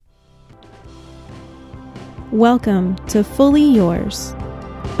Welcome to Fully Yours,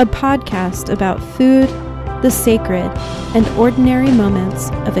 a podcast about food, the sacred, and ordinary moments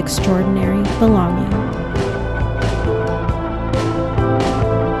of extraordinary belonging.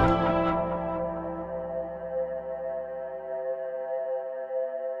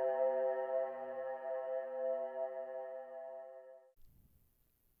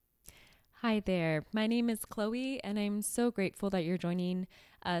 Hi there, my name is Chloe, and I'm so grateful that you're joining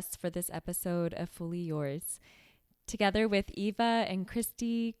us for this episode of Fully Yours. Together with Eva and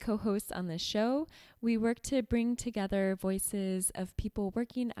Christy, co-hosts on the show, we work to bring together voices of people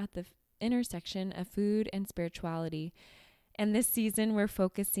working at the intersection of food and spirituality. And this season, we're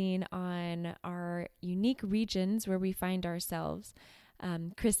focusing on our unique regions where we find ourselves.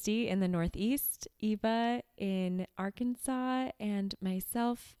 Christy in the Northeast, Eva in Arkansas, and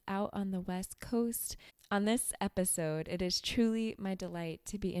myself out on the West Coast. On this episode, it is truly my delight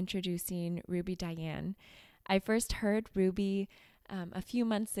to be introducing Ruby Diane. I first heard Ruby a few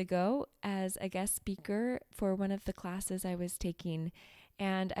months ago as a guest speaker for one of the classes I was taking,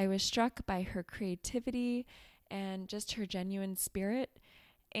 and I was struck by her creativity and just her genuine spirit.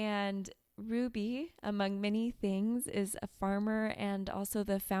 And Ruby, among many things, is a farmer and also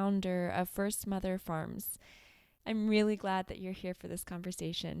the founder of First Mother Farms. I'm really glad that you're here for this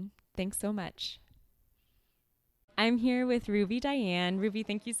conversation. Thanks so much. I'm here with Ruby Diane. Ruby,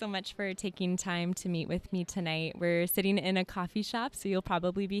 thank you so much for taking time to meet with me tonight. We're sitting in a coffee shop, so you'll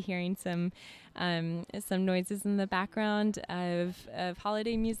probably be hearing some noises in the background of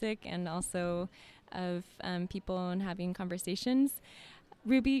holiday music and also of people and having conversations.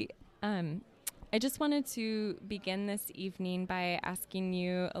 Ruby, I just wanted to begin this evening by asking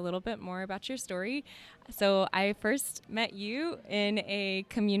you a little bit more about your story. So I first met you in a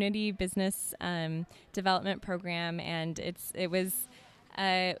community business development program, and it was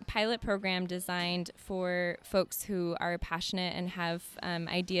a pilot program designed for folks who are passionate and have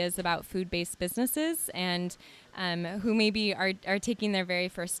ideas about food-based businesses and who maybe are taking their very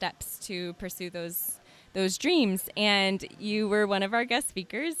first steps to pursue those dreams. And you were one of our guest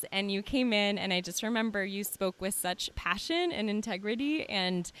speakers, and you came in, and I just remember you spoke with such passion and integrity,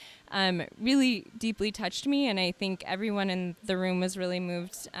 and really deeply touched me, and I think everyone in the room was really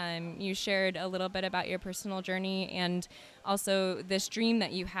moved. You shared a little bit about your personal journey and also this dream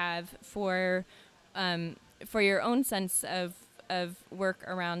that you have for your own sense of work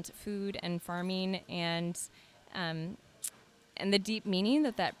around food and farming, and the deep meaning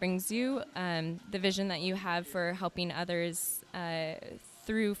that brings you, the vision that you have for helping others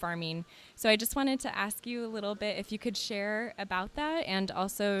through farming. So I just wanted to ask you a little bit if you could share about that, and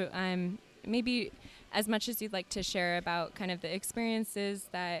also maybe as much as you'd like to share about kind of the experiences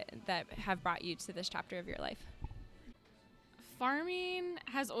that have brought you to this chapter of your life. Farming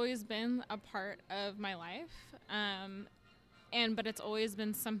has always been a part of my life. But it's always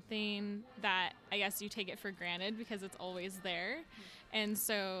been something that I guess you take it for granted because it's always there. And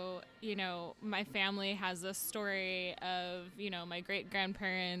so, my family has this story of, my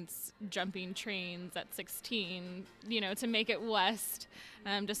great-grandparents jumping trains at 16, to make it west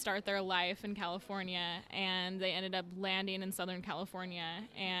to start their life in California. And they ended up landing in Southern California.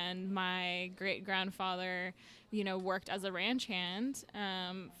 And my great-grandfather, worked as a ranch hand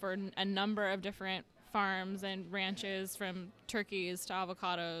for a number of different farms and ranches, from turkeys to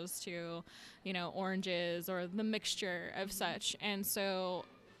avocados to, oranges, or the mixture of such. And so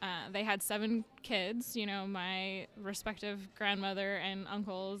they had 7 kids, my respective grandmother and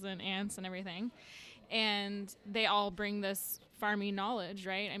uncles and aunts and everything. And they all bring this farming knowledge,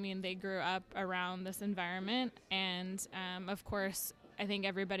 right? I mean, they grew up around this environment. And of course, I think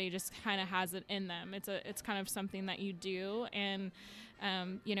everybody just kind of has it in them. It's kind of something that you do. And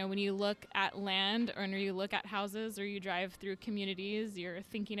when you look at land, or when you look at houses, or you drive through communities, you're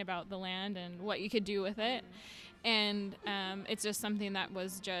thinking about the land and what you could do with it. And it's just something that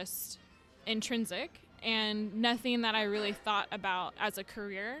was just intrinsic, and nothing that I really thought about as a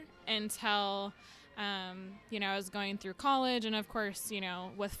career until, I was going through college. And of course,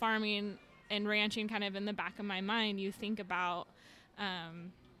 with farming and ranching kind of in the back of my mind, you think about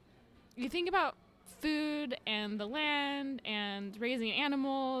food and the land and raising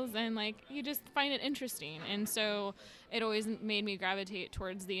animals, and you just find it interesting. And so it always made me gravitate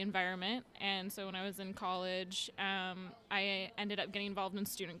towards the environment. And so when I was in college, I ended up getting involved in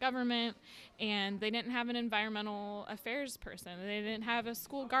student government, and they didn't have an environmental affairs person. They didn't have a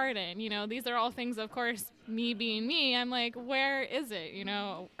school garden. These are all things, of course, me being me, I'm like, where is it?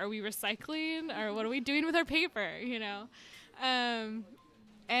 Are we recycling, or what are we doing with our paper?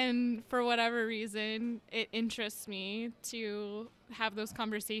 And for whatever reason, it interests me to have those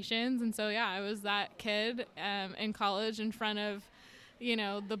conversations. And so, yeah, I was that kid in college in front of,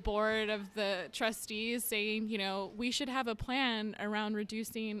 the board of the trustees saying, we should have a plan around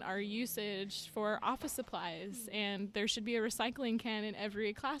reducing our usage for office supplies, and there should be a recycling can in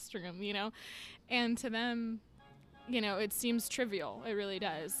every classroom, and to them, it seems trivial. It really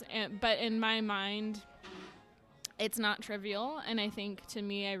does. But in my mind, it's not trivial. And I think, to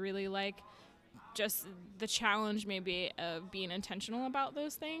me, I really like just the challenge maybe of being intentional about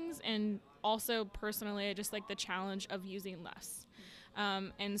those things. And also, personally, I just like the challenge of using less.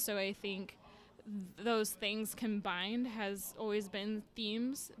 And so I think those things combined has always been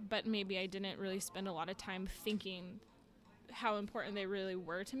themes, but maybe I didn't really spend a lot of time thinking how important they really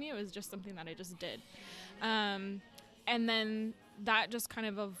were to me. It was just something that I just did. And then that just kind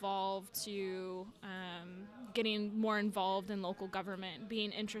of evolved to getting more involved in local government,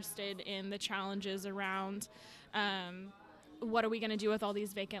 being interested in the challenges around what are we going to do with all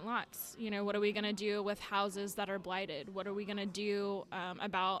these vacant lots? What are we going to do with houses that are blighted? What are we going to do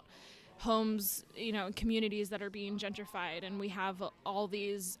about homes, communities that are being gentrified? And we have all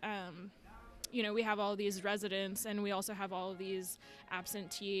these, we have all these residents, and we also have all of these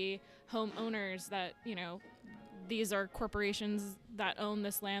absentee homeowners that, these are corporations that own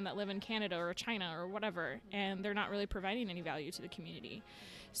this land that live in Canada or China or whatever, and they're not really providing any value to the community.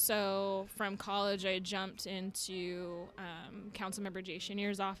 So from college, I jumped into Councilmember Jay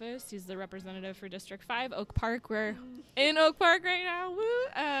Chenier's office. He's the representative for District 5, Oak Park. We're in Oak Park right now.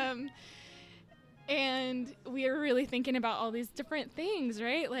 Woo! And we were really thinking about all these different things,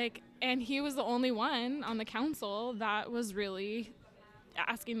 right? And he was the only one on the council that was really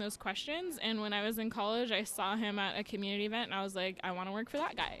asking those questions. And when I was in college, I saw him at a community event, and I was like, I want to work for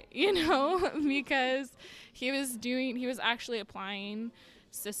that guy, because he was actually applying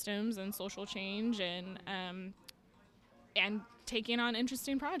systems and social change and taking on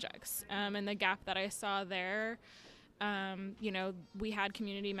interesting projects. And the gap that I saw there, we had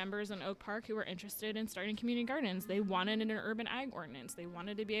community members in Oak Park who were interested in starting community gardens. They wanted an urban ag ordinance. They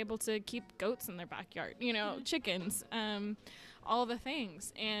wanted to be able to keep goats in their backyard, chickens, all the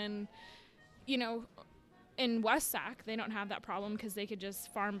things. And, in West Sac, they don't have that problem because they could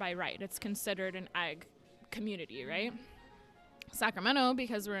just farm by right. It's considered an ag community, right? Sacramento,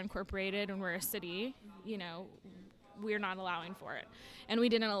 because we're incorporated and we're a city, we're not allowing for it. And we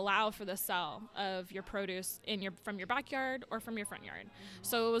didn't allow for the sale of your produce from your backyard or from your front yard.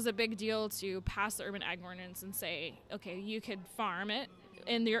 So it was a big deal to pass the urban ag ordinance and say, okay, you could farm it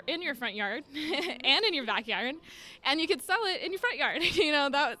in your front yard and in your backyard, and you could sell it in your front yard.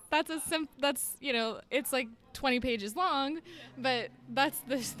 That's it's like 20 pages long, but that's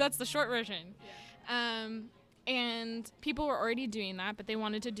the short version. And people were already doing that, but they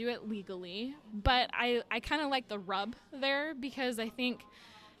wanted to do it legally. But I kind of like the rub there, because I think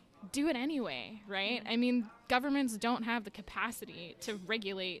do it anyway, right? I mean, governments don't have the capacity to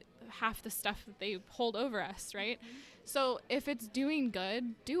regulate half the stuff that they hold over us, right? So if it's doing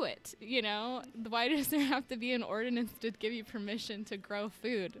good, do it, Why does there have to be an ordinance to give you permission to grow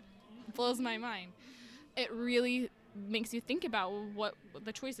food? It blows my mind. It really makes you think about what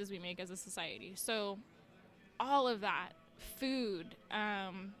the choices we make as a society. So all of that, food,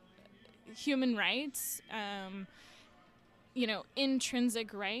 human rights,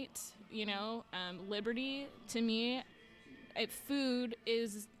 intrinsic right, liberty, to me, food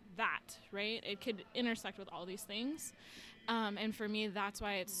is that, right? It could intersect with all these things. And for me, that's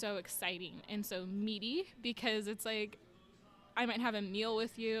why it's so exciting and so meaty, because it's like I might have a meal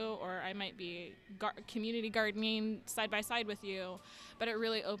with you, or I might be community gardening side by side with you, but it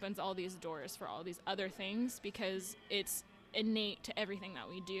really opens all these doors for all these other things, because it's innate to everything that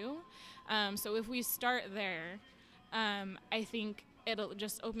we do. So if we start there, I think it'll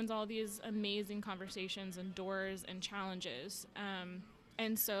just opens all these amazing conversations and doors and challenges.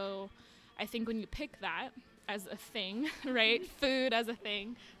 And so I think when you pick that as a thing, right, food as a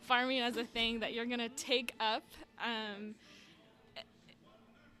thing, farming as a thing that you're going to take up,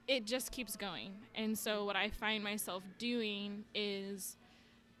 it just keeps going. And so what I find myself doing is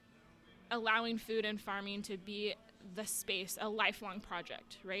allowing food and farming to be the space, a lifelong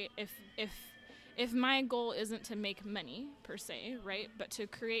project, right? If my goal isn't to make money per se, right, but to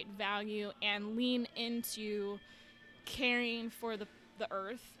create value and lean into caring for the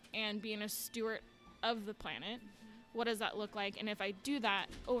earth and being a steward of the planet, what does that look like? And if I do that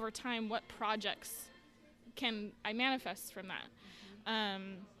over time, what projects can I manifest from that?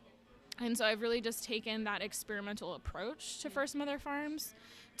 And so I've really just taken that experimental approach to First Mother Farms,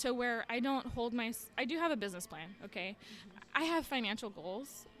 to where I don't hold I do have a business plan, okay? I have financial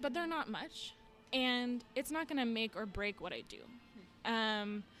goals, but they're not much, and it's not going to make or break what I do.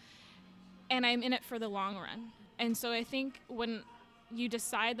 And I'm in it for the long run. And so I think when you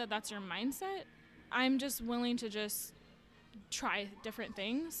decide that that's your mindset, I'm just willing to just try different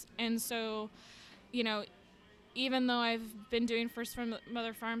things. And so, you know, even though I've been doing First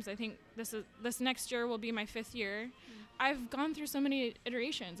Mother Farms, I think this next year will be my 5th year. I've gone through so many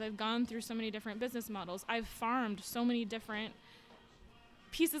iterations. I've gone through so many different business models. I've farmed so many different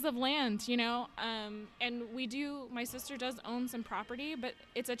pieces of land, you know, and my sister does own some property, but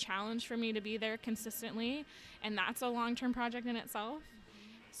it's a challenge for me to be there consistently, and that's a long-term project in itself.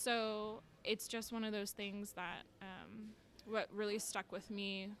 So it's just one of those things that what really stuck with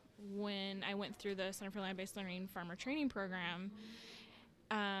me when I went through the Center for Land-Based Learning Farmer Training Program,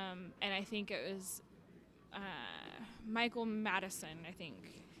 and I think it was Michael Madison, I think.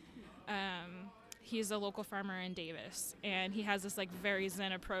 He's a local farmer in Davis, and he has this like very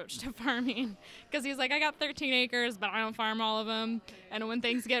zen approach to farming, because he's like, I got 13 acres, but I don't farm all of them, and when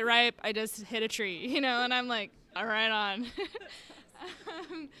things get ripe, I just hit a tree, you know, and I'm like, all right on.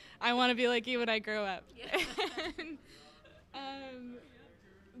 I want to be like you when I grow up.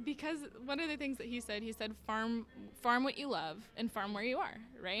 Because one of the things that he said farm what you love and farm where you are,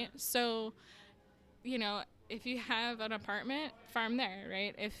 right? So, you know, if you have an apartment, farm there,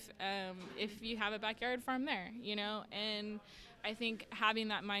 right? If you have a backyard, farm there, you know? And I think having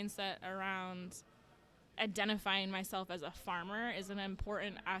that mindset around identifying myself as a farmer is an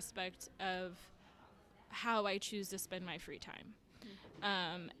important aspect of how I choose to spend my free time.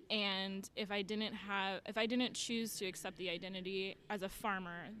 And if I didn't choose to accept the identity as a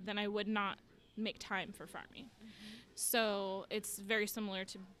farmer, then I would not make time for farming. So it's very similar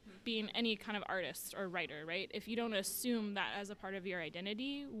to being any kind of artist or writer, right? If you don't assume that as a part of your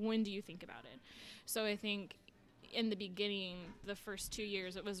identity, when do you think about it? So I think in the beginning, the first 2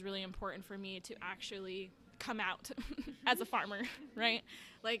 years, it was really important for me to actually come out as a farmer, right?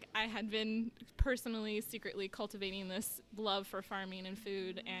 Like, I had been personally, secretly cultivating this love for farming and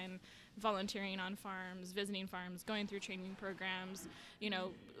food and volunteering on farms, visiting farms, going through training programs, you know,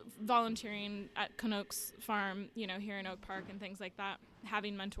 volunteering at Canoak's farm, you know, here in Oak Park and things like that,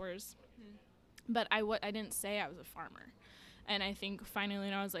 having mentors. But I didn't say I was a farmer. And I think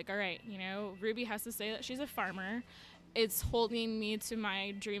finally I was like, all right, you know, Ruby has to say that she's a farmer. It's holding me to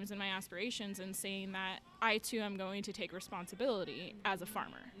my dreams and my aspirations and saying that I too am going to take responsibility as a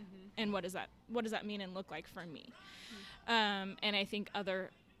farmer. And what does that mean and look like for me? And I think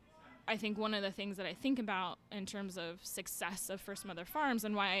one of the things that I think about in terms of success of First Mother Farms,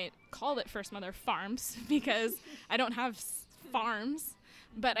 and why I call it First Mother Farms, because I don't have farms,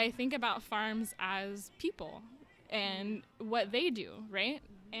 but I think about farms as people and what they do, right?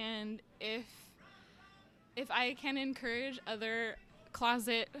 And if I can encourage other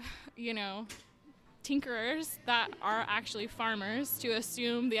closet, you know, tinkerers that are actually farmers to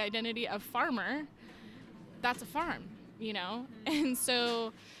assume the identity of farmer, that's a farm, you know? And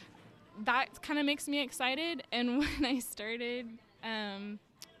so that kind of makes me excited. And when I started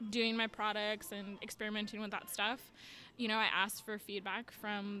doing my products and experimenting with that stuff, you know, I asked for feedback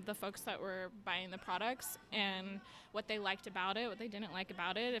from the folks that were buying the products and what they liked about it, what they didn't like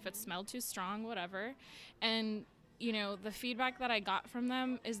about it, if it smelled too strong, whatever. And, you know, the feedback that I got from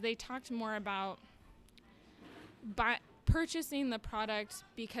them is they talked more about purchasing the product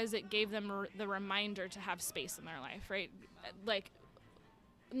because it gave them the reminder to have space in their life, right? Like,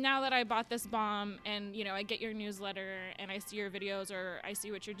 now that I bought this balm and, you know, I get your newsletter and I see your videos or I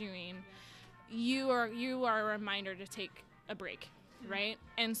see what you're doing, you are a reminder to take a break, right?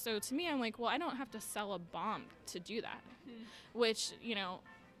 And so to me, I'm like, well, I don't have to sell a balm to do that, which, you know,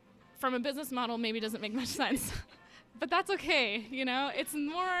 from a business model maybe doesn't make much sense, but that's okay, you know? It's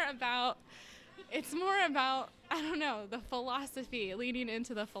more about, I don't know, the philosophy, leading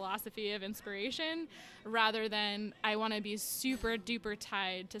into the philosophy of inspiration, rather than I want to be super duper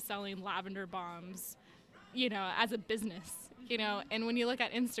tied to selling lavender balms, you know, as a business, you know. And when you look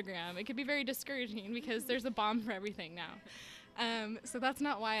at Instagram, it can be very discouraging because there's a balm for everything now. So that's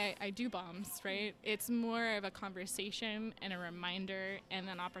not why I do balms, right? It's more of a conversation and a reminder and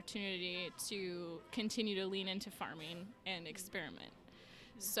an opportunity to continue to lean into farming and experiment.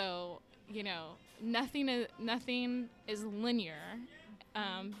 So, you know, nothing is linear,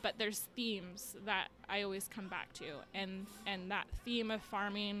 but there's themes that I always come back to, and that theme of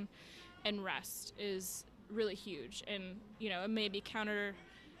farming and rest is really huge. And, you know, it may be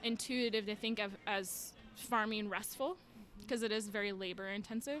counterintuitive to think of as farming restful, because it is very labor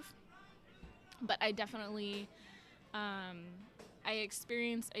intensive, but I definitely I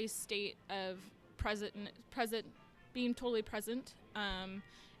experience a state of present being totally present,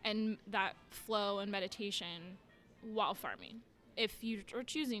 and that flow and meditation while farming. if you are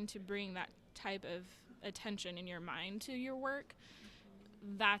choosing to bring that type of attention in your mind to your work,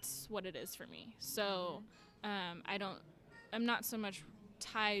 that's what it is for me. So I'm not so much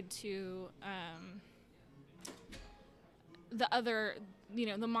tied to the other,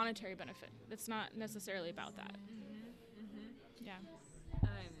 the monetary benefit. It's not necessarily about that. Yeah.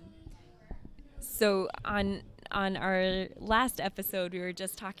 So on our last episode, we were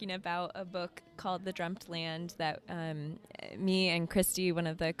just talking about a book called The Dreamt Land that me and Christy, one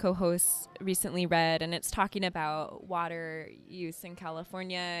of the co-hosts, recently read, and it's talking about water use in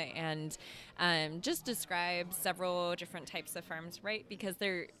California and just describes several different types of farms, right? Because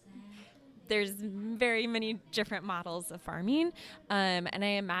there's very many different models of farming, and I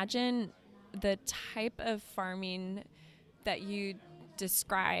imagine the type of farming that you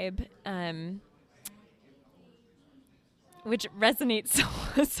describe, which resonates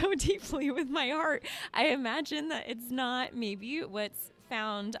so deeply with my heart. I imagine that it's not maybe what's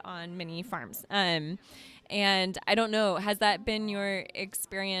found on many farms. And I don't know, has that been your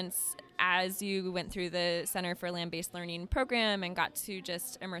experience as you went through the Center for Land-Based Learning program and got to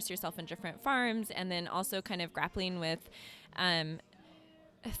just immerse yourself in different farms, and then also kind of grappling with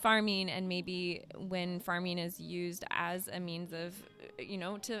farming, and maybe when farming is used as a means of,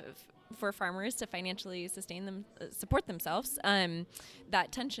 for farmers to financially support themselves,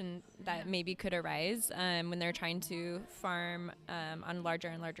 that tension that maybe could arise when they're trying to farm on larger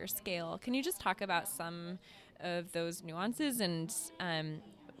and larger scale. Can you just talk about some of those nuances and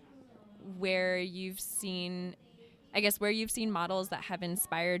where you've seen models that have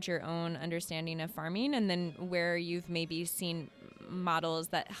inspired your own understanding of farming, and then where you've maybe seen models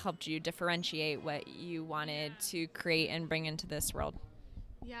that helped you differentiate what you wanted to create and bring into this world?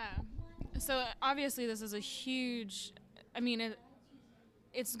 Yeah. So obviously this is a huge,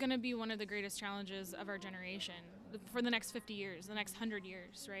 it's going to be one of the greatest challenges of our generation for the next 50 years, the next 100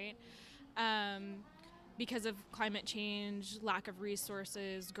 years, right? Because of climate change, lack of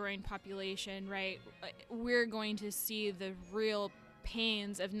resources, growing population, right? We're going to see the real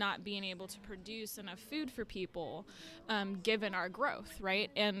pains of not being able to produce enough food for people, given our growth,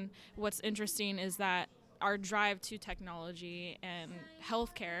 right? And what's interesting is that our drive to technology and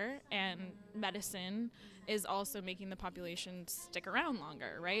healthcare and medicine is also making the population stick around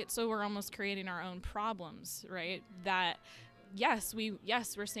longer, right? So we're almost creating our own problems, right? That yes,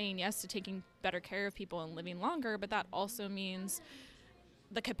 we're saying yes to taking better care of people and living longer, but that also means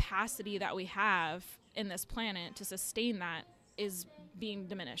the capacity that we have in this planet to sustain that is being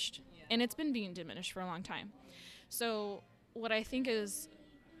diminished. And it's been being diminished for a long time. So what I think is,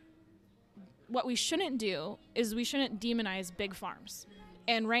 what we shouldn't do is we shouldn't demonize big farms.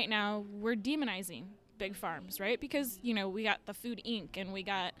 And right now we're demonizing big farms, right? Because, we got the Food Inc. and we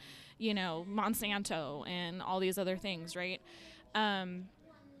got, Monsanto and all these other things, right?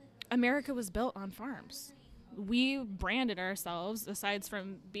 America was built on farms. We branded ourselves, aside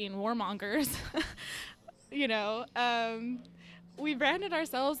from being warmongers, we branded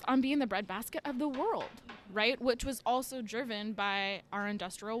ourselves on being the breadbasket of the world, right? Which was also driven by our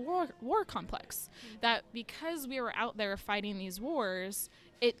industrial war complex. That because we were out there fighting these wars,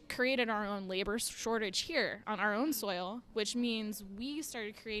 it created our own labor shortage here on our own soil, which means we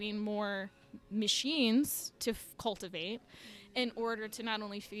started creating more machines to cultivate in order to not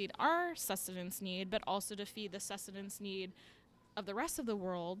only feed our sustenance need, but also to feed the sustenance need of the rest of the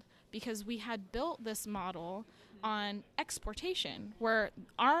world, because we had built this model on exportation, where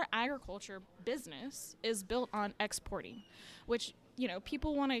our agriculture business is built on exporting, which,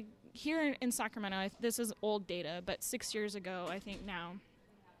 people want to hear in Sacramento. This is old data, but 6 years ago, I think now,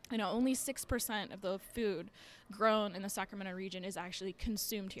 only 6% of the food grown in the Sacramento region is actually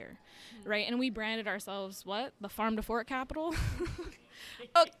consumed here, right? And we branded ourselves, the farm to fork capital?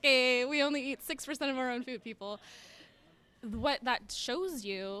 Okay, we only eat 6% of our own food, people. What that shows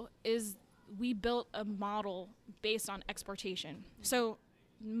you is we built a model based on exportation. So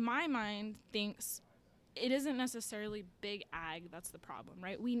my mind thinks it isn't necessarily big ag that's the problem,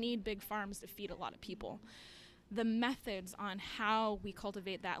 right? We need big farms to feed a lot of people. The methods on how we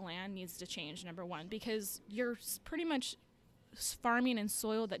cultivate that land needs to change, number one, because you're pretty much farming in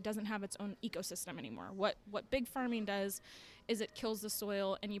soil that doesn't have its own ecosystem anymore. What big farming does is it kills the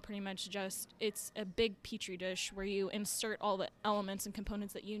soil, and you pretty much it's a big petri dish where you insert all the elements and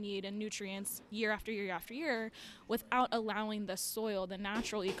components that you need and nutrients year after year after year without allowing the soil, the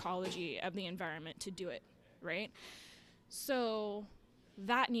natural ecology of the environment, to do it, right? So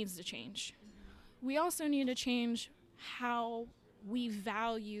that needs to change. We also need to change how we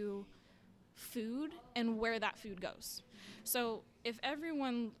value food and where that food goes. So if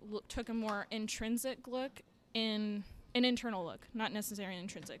everyone took a more intrinsic look in an internal look, not necessarily an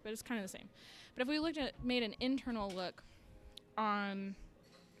intrinsic, but it's kind of the same. But if we made an internal look on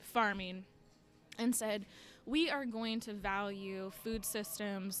farming and said, we are going to value food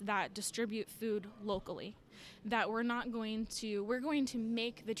systems that distribute food locally, that we're going to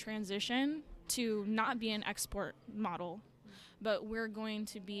make the transition to not be an export model, but we're going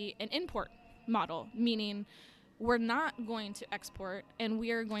to be an import model, meaning we're not going to export, and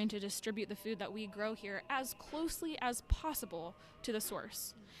we are going to distribute the food that we grow here as closely as possible to the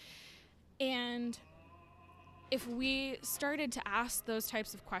source. And if we started to ask those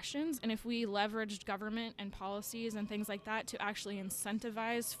types of questions, and if we leveraged government and policies and things like that to actually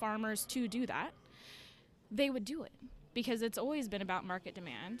incentivize farmers to do that, they would do it, because it's always been about market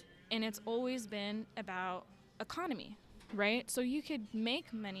demand, and it's always been about economy, right? So you could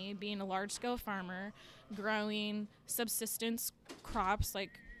make money being a large-scale farmer, growing subsistence crops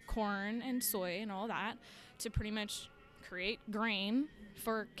like corn and soy and all that to pretty much create grain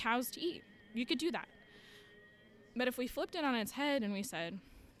for cows to eat. You could do that. But if we flipped it on its head and we said,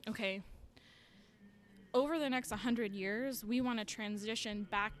 okay, over the next 100 years, we want to transition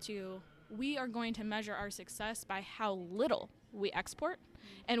back to, we are going to measure our success by how little we export,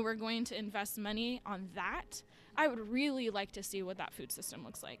 and we're going to invest money on that. I would really like to see what that food system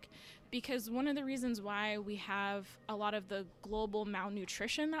looks like, because one of the reasons why we have a lot of the global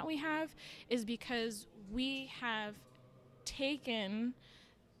malnutrition that we have is because we have taken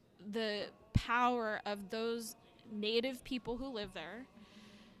the power of those native people who live there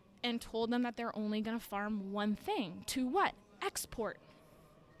and told them that they're only going to farm one thing. To what? Export.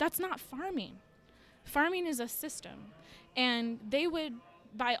 That's not farming. Farming is a system, and they would,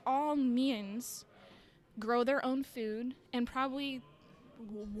 by all means, grow their own food and probably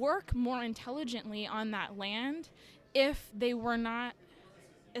work more intelligently on that land if they were not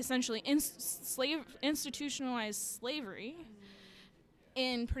essentially institutionalized slavery,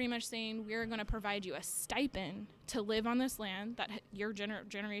 in pretty much saying, we're going to provide you a stipend to live on this land that your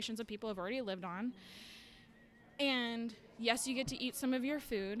generations of people have already lived on. And yes, you get to eat some of your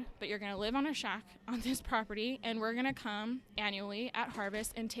food, but you're going to live on a shack on this property, and we're going to come annually at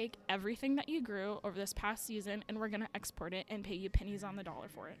harvest and take everything that you grew over this past season, and we're going to export it and pay you pennies on the dollar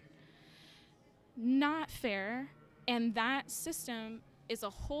for it. Not fair. And that system is a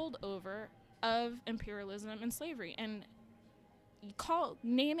holdover of imperialism and slavery. And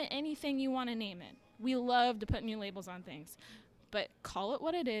name it anything you want to name it. We love to put new labels on things, but call it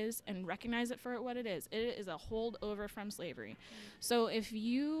what it is and recognize it for what it is. It is a holdover from slavery. So if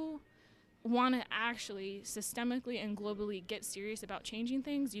you want to actually systemically and globally get serious about changing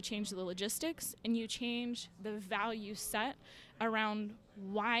things, you change the logistics and you change the value set around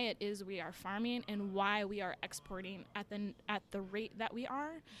why it is we are farming and why we are exporting at the rate that we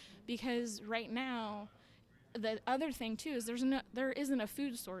are. Because right now, the other thing too is there isn't a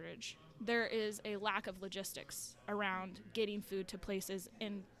food shortage. There is a lack of logistics around getting food to places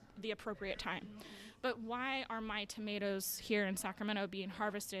in the appropriate time. But why are my tomatoes here in Sacramento being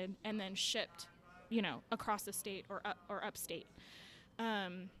harvested and then shipped, across the state or upstate?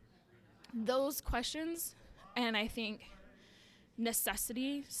 Those questions, and I think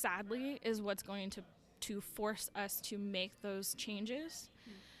necessity, sadly, is what's going to force us to make those changes.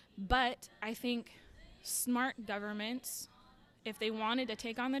 But I think smart governments, if they wanted to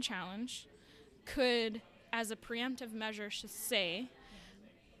take on the challenge, could, as a preemptive measure, say,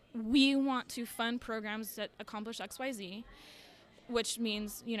 we want to fund programs that accomplish XYZ, which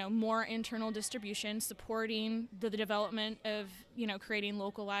means, more internal distribution, supporting the development of, creating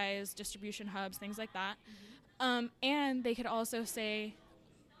localized distribution hubs, things like that. And they could also say,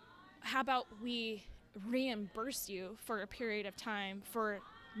 how about we reimburse you for a period of time for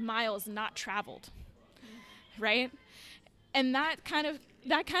miles not traveled? Right? And that kind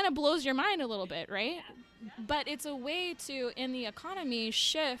of blows your mind a little bit, right? But it's a way to, in the economy,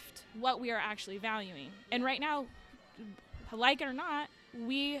 shift what we are actually valuing. And right now, like it or not,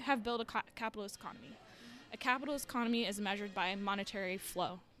 we have built a capitalist economy. A capitalist economy is measured by monetary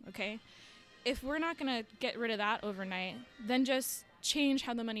flow, okay? If we're not going to get rid of that overnight, then just change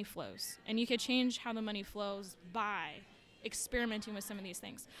how the money flows. And you could change how the money flows by experimenting with some of these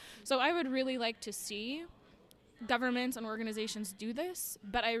things. So I would really like to see governments and organizations do this,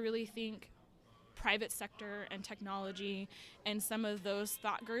 but I really think private sector and technology and some of those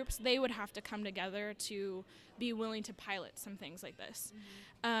thought groups, they would have to come together to be willing to pilot some things like this.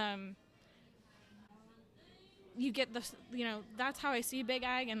 You get that's how I see Big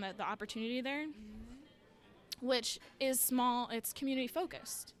Ag and the opportunity there, which is small, it's community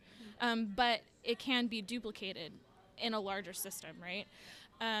focused, but it can be duplicated in a larger system, right?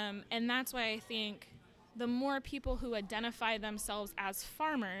 And that's why I think the more people who identify themselves as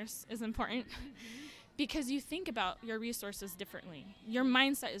farmers is important because you think about your resources differently. Your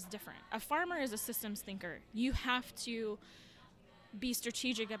mindset is different. A farmer is a systems thinker. You have to be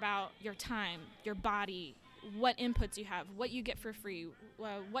strategic about your time, your body, what inputs you have, what you get for free,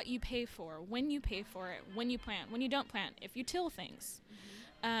 what you pay for, when you pay for it, when you plant, when you don't plant, if you till things,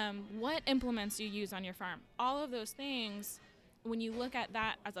 what implements you use on your farm. All of those things, when you look at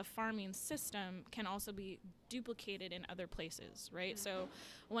that as a farming system, can also be duplicated in other places, right? So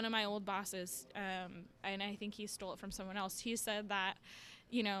one of my old bosses, and I think he stole it from someone else, he said that,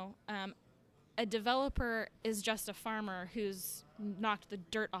 a developer is just a farmer who's knocked the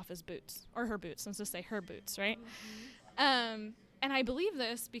dirt off his boots, or her boots, let's just say her boots, right? And I believe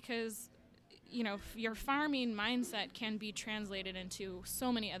this because, your farming mindset can be translated into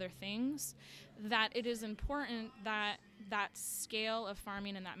so many other things that it is important that that scale of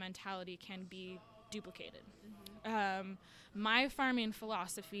farming and that mentality can be duplicated. My farming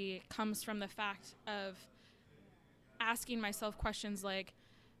philosophy comes from the fact of asking myself questions like,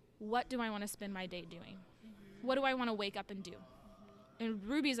 what do I want to spend my day doing? What do I want to wake up and do? In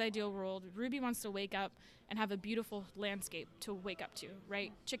Ruby's ideal world, Ruby wants to wake up and have a beautiful landscape to wake up to,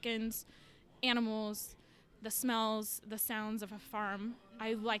 right? Chickens, animals, the smells, the sounds of a farm.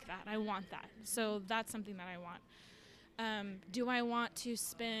 I like that. I want that. So that's something that I want. Do I want to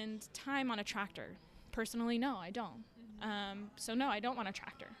spend time on a tractor? Personally, no, I don't. So no, I don't want a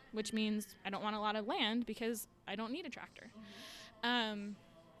tractor, which means I don't want a lot of land because I don't need a tractor.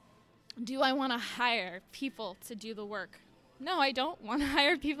 Do I want to hire people to do the work? No, I don't want to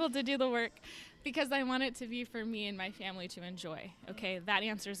hire people to do the work because I want it to be for me and my family to enjoy. Okay, that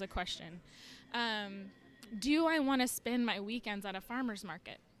answers the question. Do I want to spend my weekends at a farmer's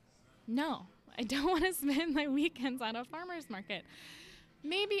market? No, I don't want to spend my weekends at a farmer's market.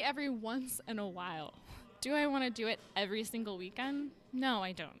 Maybe every once in a while. Do I want to do it every single weekend? No,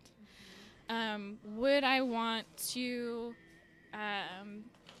 I don't. Would I want to,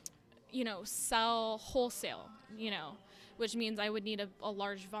 sell wholesale, which means I would need a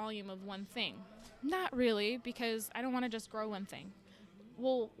large volume of one thing? Not really, because I don't want to just grow one thing.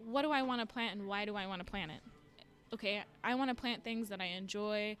 Well, what do I want to plant and why do I want to plant it? Okay, I want to plant things that I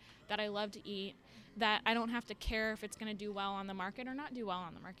enjoy, that I love to eat, that I don't have to care if it's going to do well on the market or not do well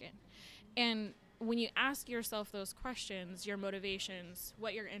on the market. And when you ask yourself those questions, your motivations,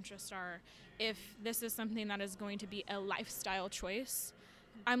 what your interests are, if this is something that is going to be a lifestyle choice,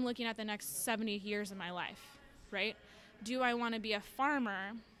 I'm looking at the next 70 years of my life, right? Do I want to be a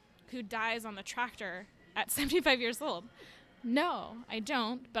farmer who dies on the tractor at 75 years old? No, I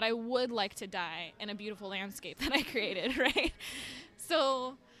don't, but I would like to die in a beautiful landscape that I created, right?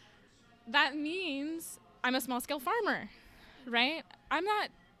 So that means I'm a small-scale farmer, right? I'm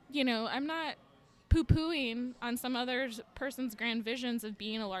not poo-pooing on some other person's grand visions of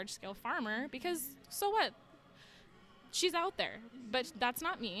being a large-scale farmer because so what? She's out there, but that's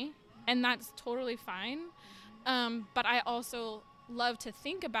not me, and that's totally fine. But I also love to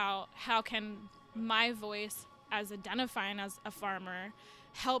think about how can my voice as identifying as a farmer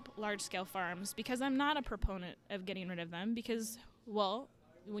help large-scale farms, because I'm not a proponent of getting rid of them because, well,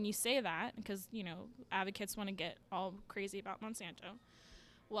 when you say that, because, advocates want to get all crazy about Monsanto,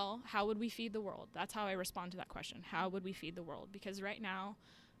 well, how would we feed the world? That's how I respond to that question. How would we feed the world? Because right now,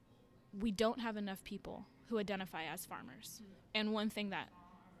 we don't have enough people who identify as farmers. And one thing that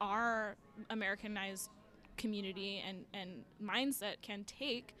our Americanized community and mindset can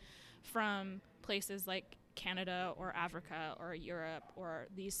take from places like Canada or Africa or Europe or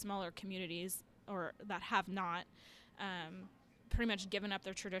these smaller communities or that have not pretty much given up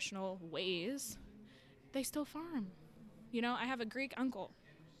their traditional ways, they still farm. I have a Greek uncle.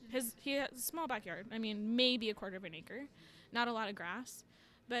 He has a small backyard. I mean, maybe a quarter of an acre. Not a lot of grass.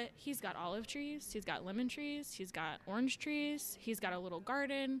 But he's got olive trees. He's got lemon trees. He's got orange trees. He's got a little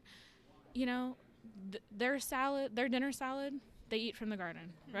garden. Their dinner salad, they eat from the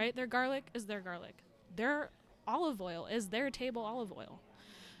garden, right? Their garlic is their garlic. Their olive oil is their table olive oil,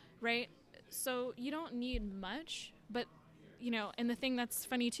 right? So you don't need much, but, and the thing that's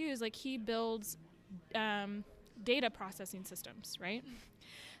funny too is like he builds data processing systems, right?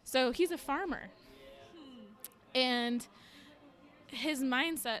 So he's a farmer. And his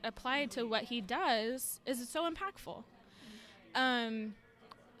mindset applied to what he does is so impactful.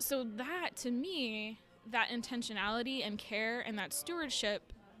 So that, to me, that intentionality and care and that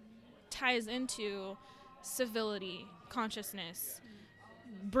stewardship ties into civility, consciousness,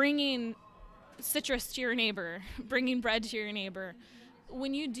 bringing citrus to your neighbor, bringing bread to your neighbor.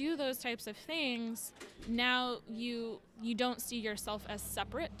 When you do those types of things, now you don't see yourself as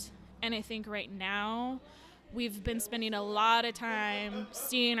separate And I think right now we've been spending a lot of time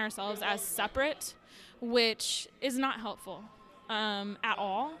seeing ourselves as separate, which is not helpful at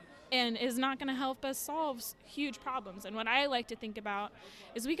all, and is not going to help us solve huge problems. And what I like to think about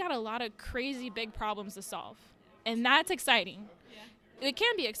is we got a lot of crazy big problems to solve, and that's exciting. It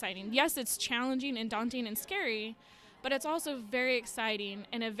can be exciting. Yes, it's challenging and daunting and scary, but it's also very exciting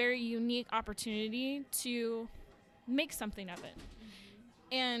and a very unique opportunity to make something of it.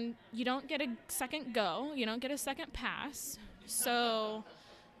 And you don't get a second go, you don't get a second pass. So,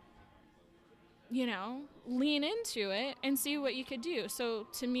 lean into it and see what you could do. So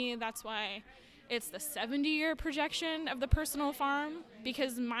to me, that's why it's the 70-year projection of the personal farm,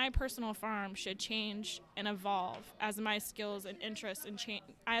 because my personal farm should change and evolve as my skills and interests and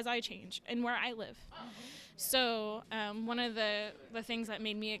as I change and where I live. So one of the things that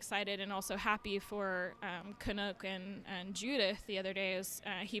made me excited and also happy for Canuck and Judith the other day is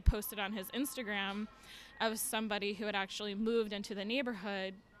he posted on his Instagram of somebody who had actually moved into the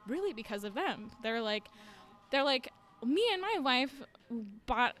neighborhood really because of them. They're like, me and my wife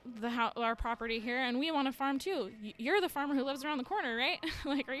bought our property here, and we want a farm too. You're the farmer who lives around the corner, right?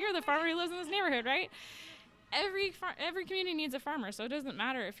 Or you're the farmer who lives in this neighborhood, right? Every community needs a farmer, so it doesn't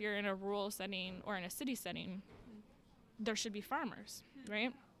matter if you're in a rural setting or in a city setting. There should be farmers,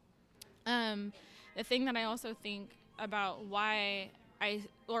 right? The thing that I also think about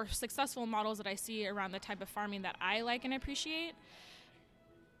or successful models that I see around the type of farming that I like and appreciate,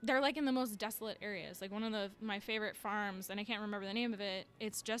 they're like in the most desolate areas. Like one of my favorite farms, and I can't remember the name of it,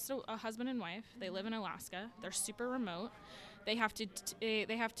 it's just a husband and wife. They live in Alaska. They're super remote. They have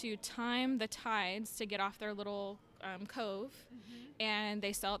to time the tides to get off their little cove, and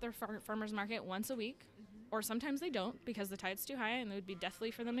they sell at their farmer's market once a week, or sometimes they don't because the tide's too high and it would be deathly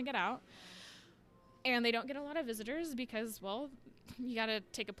for them to get out. And they don't get a lot of visitors because, well, you got to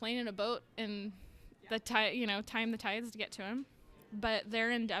take a plane and a boat and time the tides to get to them. But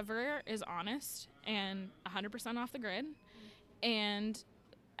their endeavor is honest and 100% off the grid. And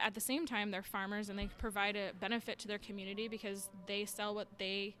at the same time, they're farmers and they provide a benefit to their community because they sell what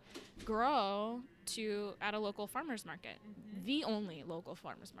they grow at a local farmer's market, the only local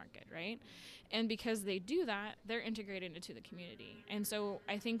farmer's market, right? And because they do that, they're integrated into the community. And so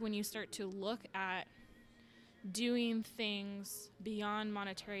I think when you start to look at doing things beyond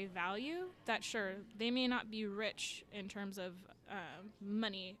monetary value, that sure, they may not be rich in terms of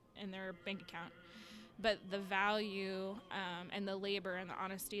money in their bank account, but the value and the labor and the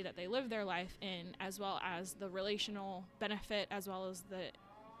honesty that they live their life in, as well as the relational benefit, as well as the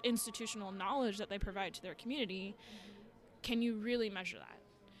institutional knowledge that they provide to their community, can you really measure that?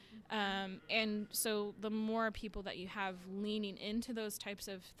 And so the more people that you have leaning into those types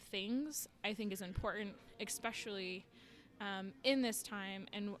of things, I think is important, especially in this time.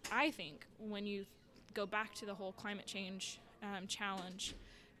 And I think when you go back to the whole climate change challenge,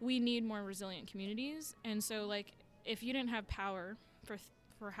 we need more resilient communities. And so, like, if you didn't have power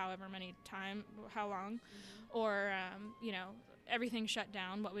for however many how long, or everything shut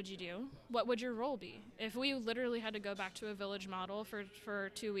down, what would you do? What would your role be? If we literally had to go back to a village model for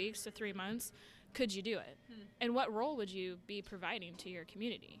 2 weeks to 3 months, could you do it? And what role would you be providing to your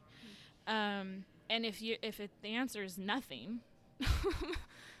community? And if the answer is nothing,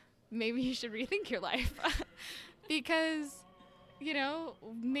 maybe you should rethink your life because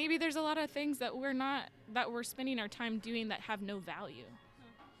maybe there's a lot of things that we're spending our time doing that have no value.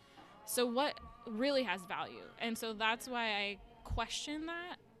 So what really has value? And so that's why I question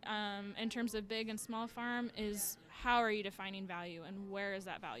that in terms of big and small farm is how are you defining value and where is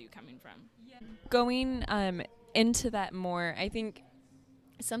that value coming from? Going into that more, I think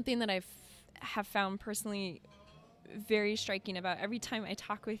something that I have found personally very striking about every time I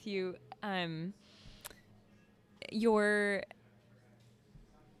talk with you,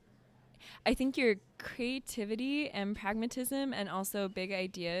 I think your creativity and pragmatism and also big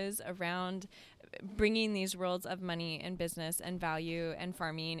ideas around bringing these worlds of money and business and value and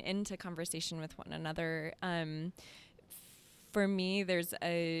farming into conversation with one another. For me, there's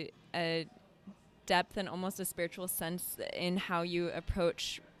a depth and almost a spiritual sense in how you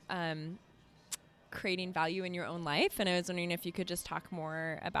approach creating value in your own life. And I was wondering if you could just talk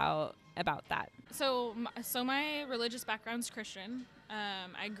more about that. So my religious background's Christian.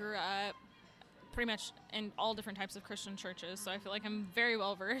 I grew up pretty much in all different types of Christian churches, so I feel like I'm very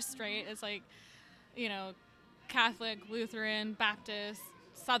well versed, right? It's like, Catholic, Lutheran, Baptist,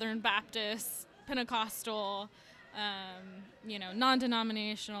 Southern Baptist, Pentecostal,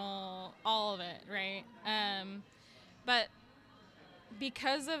 non-denominational, all of it, right? But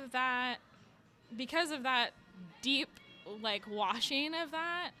because of that deep, washing of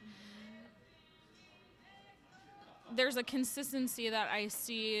that, there's a consistency that I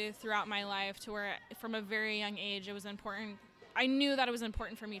see throughout my life to where from a very young age it was important. I knew that it was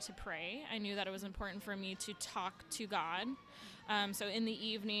important for me to pray. I knew that it was important for me to talk to God. So in the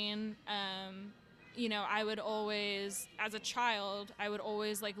evening, you know, I would always, as a child, I would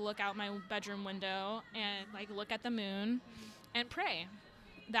always like look out my bedroom window and like look at the moon and pray.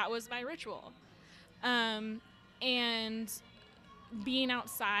 That was my ritual. And being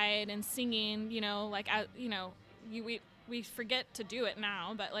outside and singing, you know, like, you know, we forget to do it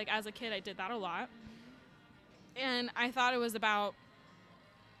now, but like as a kid, I did that a lot. And I thought it was about,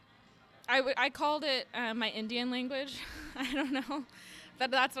 I called it my Indian language. I don't know. But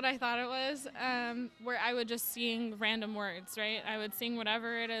that's what I thought it was, where I would just sing random words, right? I would sing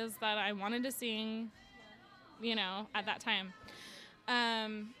whatever it is that I wanted to sing, you know, at that time.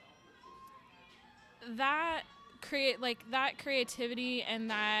 That creativity and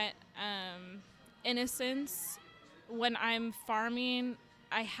that innocence, when I'm farming,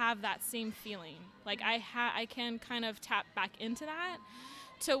 I have that same feeling. Like I can kind of tap back into that,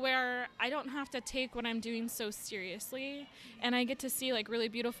 to where I don't have to take what I'm doing so seriously, and I get to see like really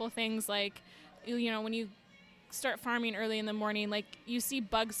beautiful things, like, you know, when you start farming early in the morning, like you see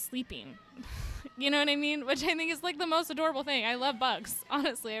bugs sleeping. You know what I mean? Which I think is like the most adorable thing. I love bugs,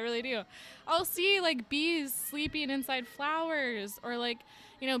 honestly, I really do. I'll see like bees sleeping inside flowers, or like,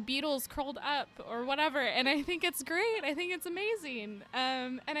 you know, beetles curled up or whatever, and I think it's great. I think it's amazing.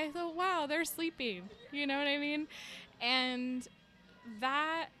 And I thought, wow, they're sleeping. You know what I mean? And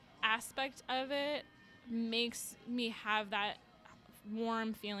that aspect of it makes me have that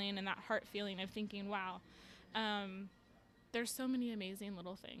warm feeling and that heart feeling of thinking, wow, there's so many amazing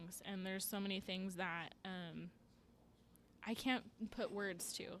little things, and there's so many things that I can't put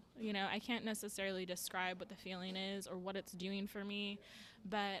words to. You know, I can't necessarily describe what the feeling is or what it's doing for me,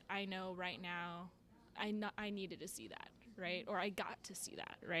 but I know right now I needed to see that, right? Or I got to see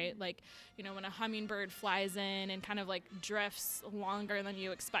that, right? Like, you know, when a hummingbird flies in and kind of like drifts longer than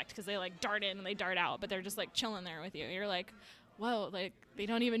you expect, because they like dart in and they dart out, but they're just like chilling there with you. You're like, whoa, like they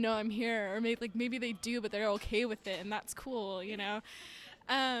don't even know I'm here, or maybe they do, but they're okay with it, and that's cool, you know?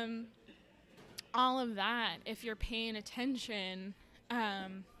 All of that, if you're paying attention, I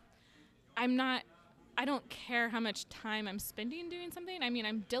don't care how much time I'm spending doing something. I mean,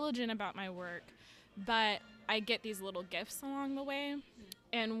 I'm diligent about my work, but I get these little gifts along the way.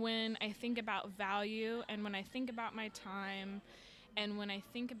 And when I think about value, and when I think about my time, and when I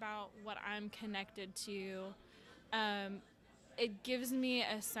think about what I'm connected to, it gives me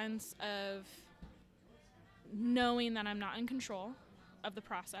a sense of knowing that I'm not in control of the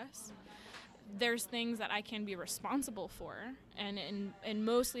process. There's things that I can be responsible for, and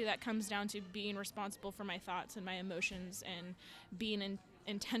mostly that comes down to being responsible for my thoughts and my emotions and being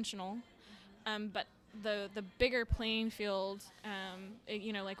intentional. But the bigger playing field,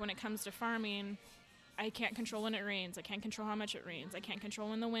 you know, like when it comes to farming, I can't control when it rains. I can't control how much it rains. I can't control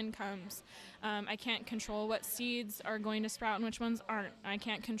when the wind comes. I can't control what seeds are going to sprout and which ones aren't. I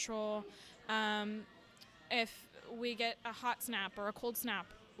can't control if we get a hot snap or a cold snap,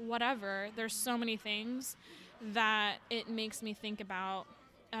 whatever. There's so many things that it makes me think about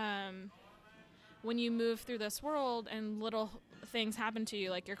when you move through this world and little things happen to you,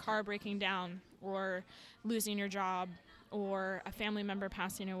 like your car breaking down, or losing your job, or a family member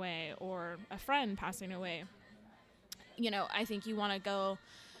passing away, or a friend passing away. You know, I think you want to go,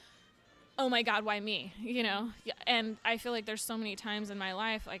 oh my God, why me? You know? And I feel like there's so many times in my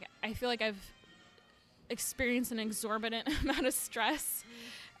life, like I feel like I've experienced an exorbitant amount of stress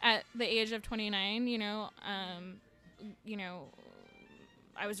at the age of 29. You know,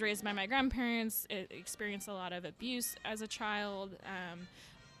 I was raised by my grandparents, experienced a lot of abuse as a child,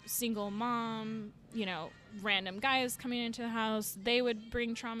 single mom, you know, random guys coming into the house. They would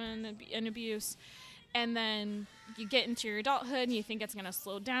bring trauma and abuse. And then you get into your adulthood and you think it's going to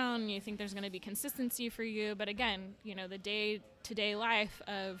slow down, and you think there's going to be consistency for you. But again, you know, the day-to-day life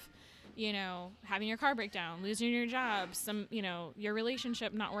of, you know, having your car break down, losing your job, you know, your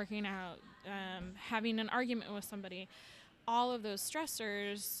relationship not working out, having an argument with somebody, all of those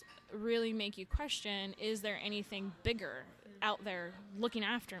stressors really make you question, is there anything bigger out there looking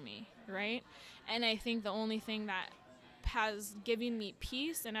after me, right? And I think the only thing that has given me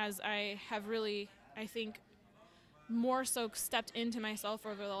peace, and as I have really, I think, more so stepped into myself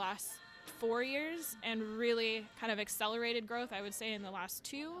over the last 4 years and really kind of accelerated growth, I would say, in the last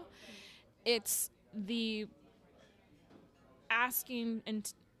 2, it's the asking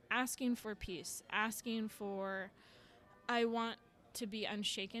for peace, asking for, I want to be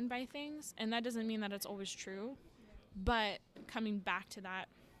unshaken by things. And that doesn't mean that it's always true, but coming back to that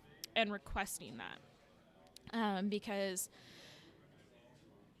and requesting that. because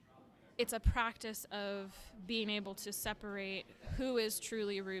it's a practice of being able to separate who is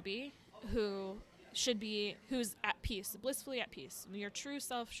truly Ruby, who's at peace, blissfully at peace. Your true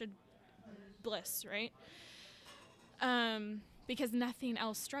self should bliss, right? Because nothing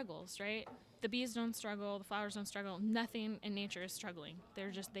else struggles, right? The bees don't struggle, the flowers don't struggle, nothing in nature is struggling.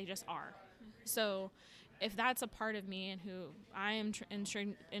 They just are. So if that's a part of me and who I am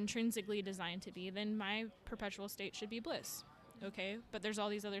intrinsically designed to be, then my perpetual state should be bliss. Okay, but there's all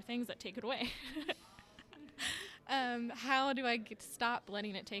these other things that take it away. How do I stop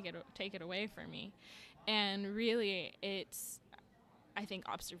letting it take it away from me? And really, it's, I think,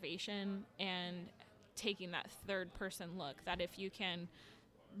 observation and taking that third person look. That if you can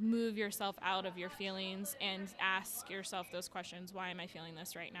move yourself out of your feelings and ask yourself those questions: why am I feeling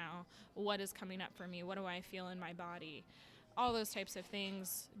this right now? What is coming up for me? What do I feel in my body? All those types of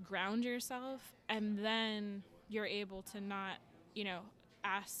things. Ground yourself, and then you're able to not,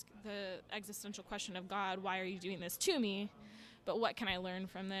 ask the existential question of God, why are you doing this to me? But what can I learn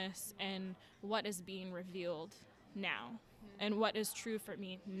from this? And what is being revealed now? And what is true for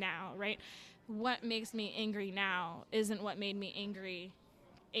me now, right? What makes me angry now isn't what made me angry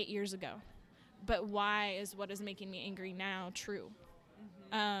 8 years ago. But why is what is making me angry now true?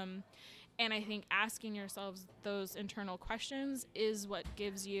 And I think asking yourselves those internal questions is what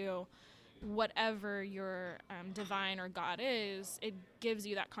gives you whatever your divine or God is. It gives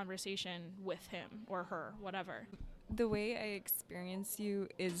you that conversation with him or her, whatever. The way I experience you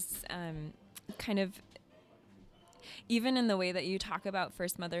is kind of, even in the way that you talk about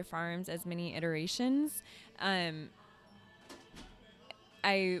First Mother Farms as many iterations, I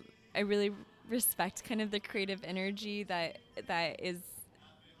really respect kind of the creative energy that is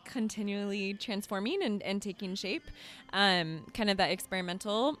continually transforming and taking shape, kind of that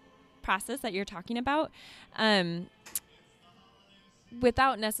experimental process that you're talking about,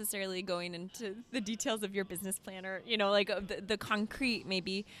 without necessarily going into the details of your business plan or, like the concrete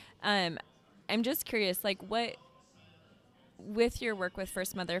maybe. I'm just curious, like, what, with your work with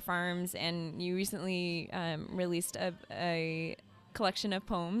First Mother Farms, and you recently released a collection of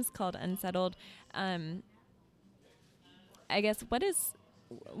poems called Unsettled, I guess what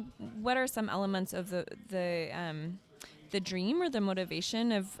are some elements of the dream or the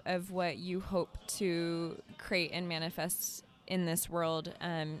motivation of what you hope to create and manifest in this world?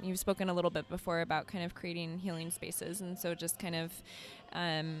 You've spoken a little bit before about kind of creating healing spaces, and so just kind of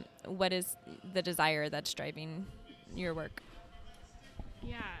what is the desire that's driving your work?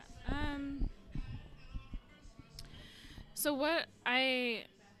 Yeah. So what I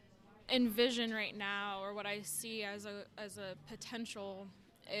envision right now, or what I see as a potential,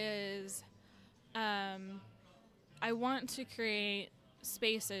 is I want to create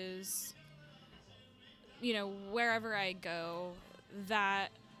spaces, wherever I go, that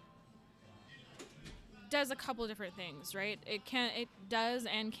does a couple different things, right? It does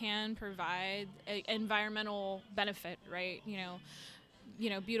and can provide environmental benefit, right?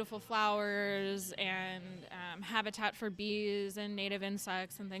 Beautiful flowers and habitat for bees and native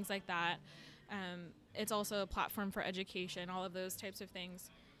insects and things like that. It's also a platform for education, all of those types of things.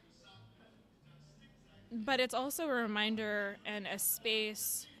 But it's also a reminder and a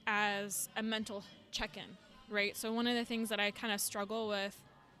space as a mental check-in, right? So one of the things that I kind of struggle with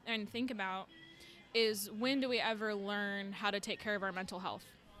and think about is, when do we ever learn how to take care of our mental health?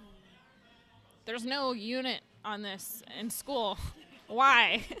 There's no unit on this in school.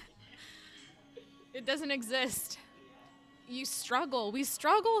 Why? It doesn't exist. We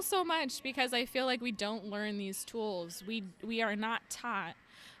struggle so much because I feel like we don't learn these tools. We are not taught.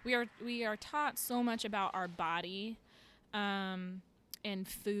 We are taught so much about our body, and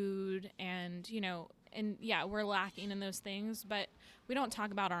food, and we're lacking in those things, but we don't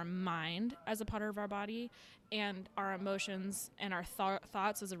talk about our mind as a part of our body, and our emotions and our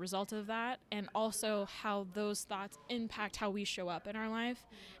thoughts as a result of that, and also how those thoughts impact how we show up in our life,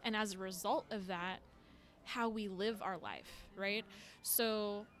 and as a result of that, how we live our life, right?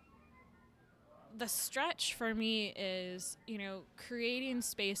 So the stretch for me is, creating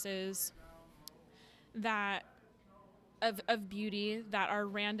spaces that of beauty that are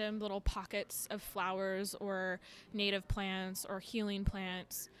random little pockets of flowers or native plants or healing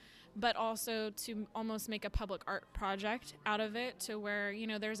plants, but also to almost make a public art project out of it, to where,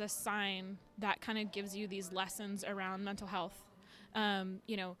 there's a sign that kind of gives you these lessons around mental health,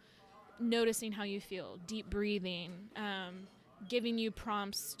 noticing how you feel, deep breathing, giving you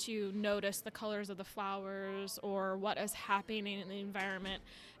prompts to notice the colors of the flowers or what is happening in the environment,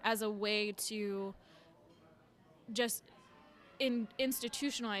 as a way to just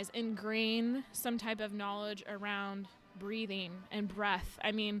ingrain some type of knowledge around breathing and breath.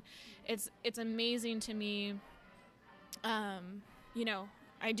 I mean, it's amazing to me. You know,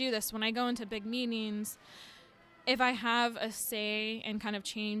 I do this when I go into big meetings. If I have a say in kind of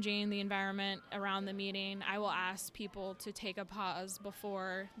changing the environment around the meeting, I will ask people to take a pause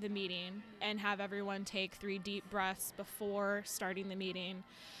before the meeting and have everyone take 3 deep breaths before starting the meeting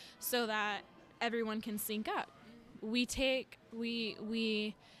so that everyone can sync up. We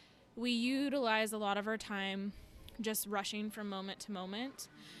utilize a lot of our time just rushing from moment to moment,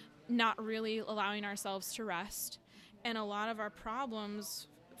 not really allowing ourselves to rest. And a lot of our problems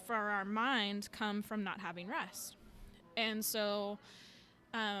for our mind come from not having rest. And so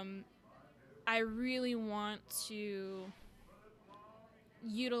I really want to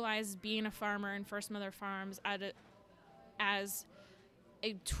utilize being a farmer in First Mother Farms as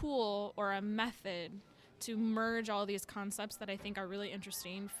a tool or a method to merge all these concepts that I think are really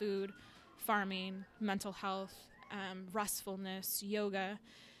interesting: food, farming, mental health, restfulness, yoga,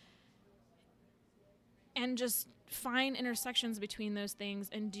 and just find intersections between those things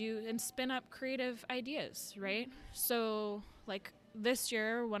and spin up creative ideas, right? So like this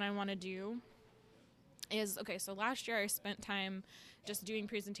year, what I want to do is, so last year I spent time just doing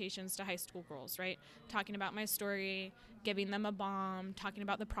presentations to high school girls, right? Talking about my story, giving them a bomb, talking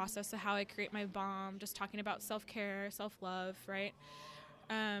about the process of how I create my bomb, just talking about self-care, self-love, right?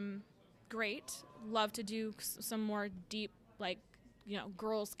 Great. Love to do some more deep,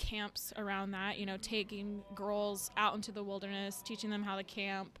 girls camps around that, taking girls out into the wilderness, teaching them how to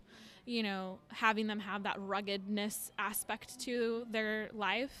camp, having them have that ruggedness aspect to their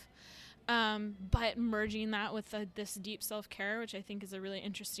life. But merging that with this deep self-care, which I think is a really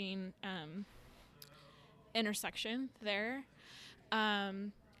interesting intersection there.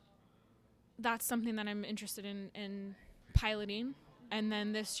 That's something that I'm interested in piloting. And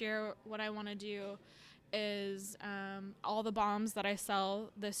then this year, what I want to do is all the bombs that I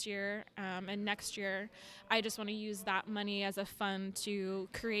sell this year and next year, I just want to use that money as a fund to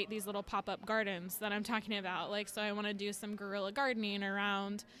create these little pop-up gardens that I'm talking about. So I want to do some guerrilla gardening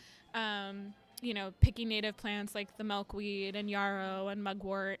around picking native plants like the milkweed and yarrow and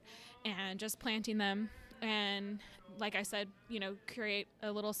mugwort and just planting them. And like I said, create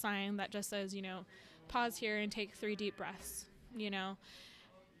a little sign that just says, pause here and take 3 deep breaths,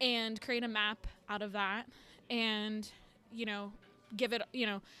 and create a map out of that and, give it,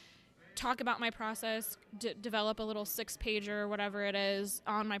 talk about my process, develop a little 6-pager or whatever it is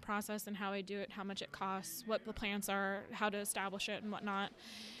on my process and how I do it, how much it costs, what the plants are, how to establish it and whatnot,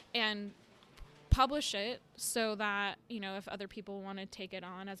 and publish it so that, if other people want to take it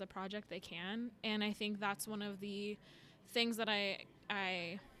on as a project, they can. And I think that's one of the things that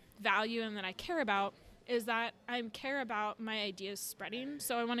I value and that I care about is that I care about my ideas spreading.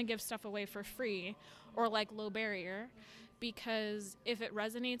 So I want to give stuff away for free or low barrier, because if it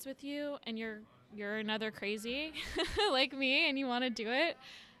resonates with you and you're another crazy like me and you want to do it,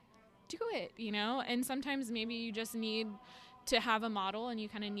 and sometimes maybe you just need to have a model and you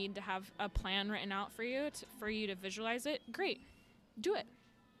kind of need to have a plan written out for you to visualize it. Great, do it.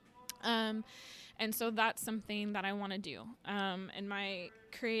 And so that's something that I want to do. And my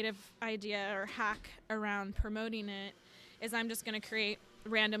creative idea or hack around promoting it is I'm just going to create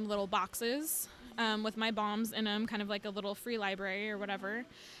random little boxes with my bombs in them, kind of like a little free library or whatever,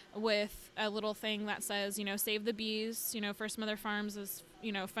 with a little thing that says, save the bees. First Mother Farms is,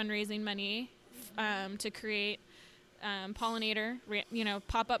 fundraising money to create pollinator,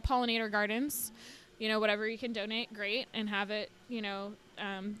 pop-up pollinator gardens, whatever you can donate, great, and have it,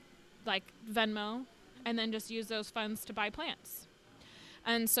 like Venmo, and then just use those funds to buy plants.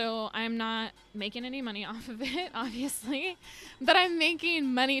 And so I'm not making any money off of it, obviously, but I'm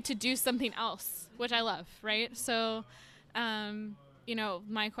making money to do something else, which I love, right? So,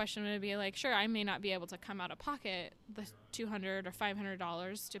 my question would be sure, I may not be able to come out of pocket the $200 or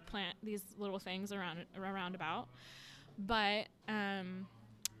 $500 to plant these little things around about, but,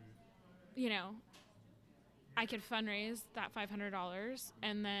 I could fundraise that $500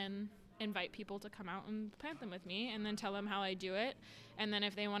 and then invite people to come out and plant them with me and then tell them how I do it. And then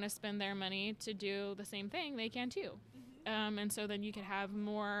if they want to spend their money to do the same thing, they can too. And so then you could have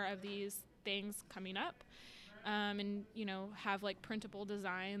more of these things coming up and, have printable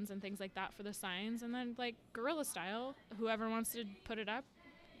designs and things like that for the signs. And then guerrilla style, whoever wants to put it up,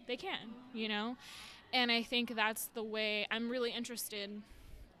 they can, And I think that's the way I'm really interested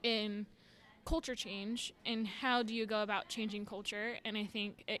in culture change and how do you go about changing culture. And I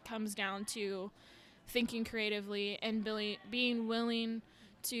think it comes down to thinking creatively and being willing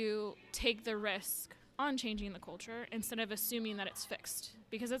to take the risk on changing the culture instead of assuming that it's fixed,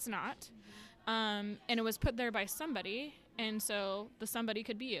 because it's not. And it was put there by somebody, and so the somebody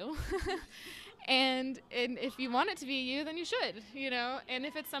could be you. And if you want it to be you, then you should, and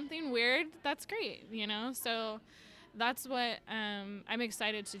if it's something weird, that's great, so that's what I'm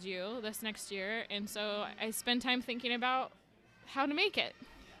excited to do this next year. And so I spend time thinking about how to make it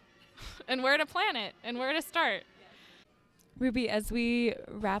and where to plan it and where to start. Ruby, as we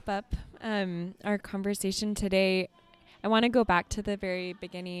wrap up our conversation today, I want to go back to the very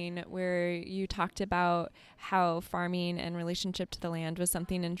beginning where you talked about how farming and relationship to the land was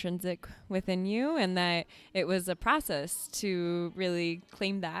something intrinsic within you, and that it was a process to really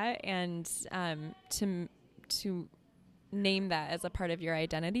claim that and to name that as a part of your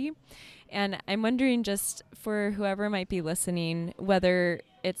identity. And I'm wondering, just for whoever might be listening, whether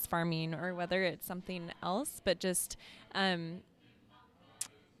it's farming or whether it's something else, but just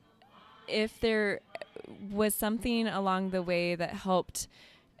if there was something along the way that helped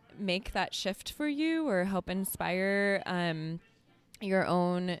make that shift for you or help inspire your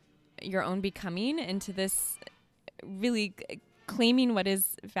own becoming into this really claiming what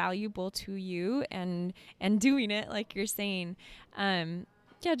is valuable to you and doing it like you're saying.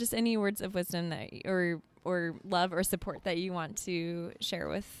 Just any words of wisdom that or love or support that you want to share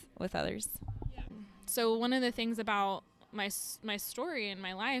with others. Yeah. So one of the things about my story in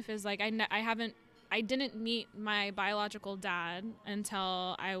my life is like I didn't meet my biological dad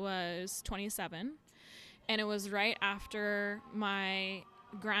until I was 27, and it was right after my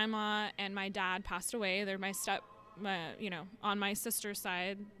grandma and my dad passed away. They're on my sister's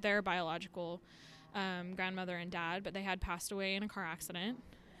side, their biological grandmother and dad, but they had passed away in a car accident.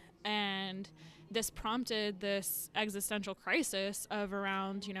 And this prompted this existential crisis of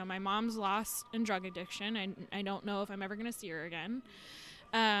around, my mom's lost in drug addiction. I don't know if I'm ever going to see her again.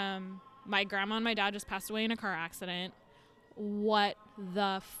 My grandma and my dad just passed away in a car accident. What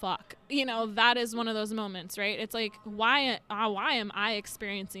the fuck? That is one of those moments, right? It's like, why am I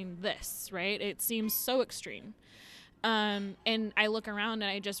experiencing this, right? It seems so extreme. And I look around and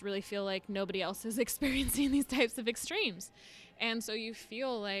I just really feel like nobody else is experiencing these types of extremes. And so you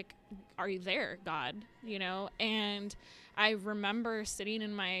feel like, are you there, God? And I remember sitting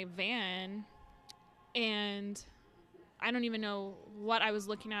in my van, and I don't even know what I was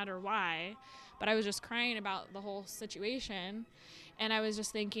looking at or why, but I was just crying about the whole situation. And I was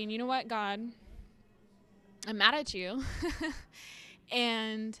just thinking, you know what, God, I'm mad at you.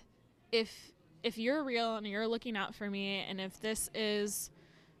 And if you're real and you're looking out for me, and if this is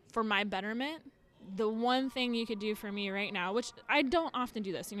for my betterment, the one thing you could do for me right now, which I don't often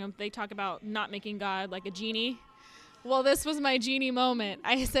do this, they talk about not making God like a genie. Well, this was my genie moment.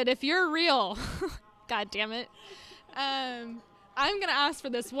 I said, if you're real, God damn it, I'm going to ask for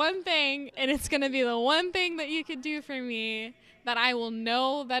this one thing, and it's going to be the one thing that you could do for me that I will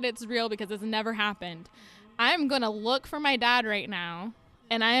know that it's real, because it's never happened. I'm going to look for my dad right now,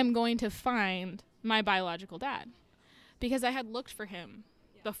 and I am going to find my biological dad, because I had looked for him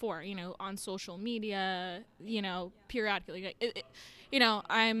before, on social media, periodically.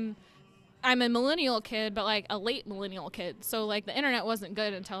 I'm a millennial kid, but like a late millennial kid. So like the internet wasn't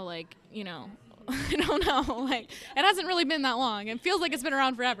good until I don't know, like it hasn't really been that long. It feels like it's been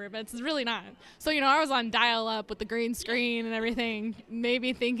around forever, but it's really not. So, I was on dial up with the green screen and everything,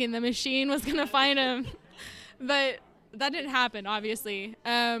 maybe thinking the machine was going to find him, but that didn't happen, obviously.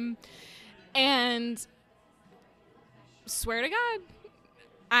 And swear to God,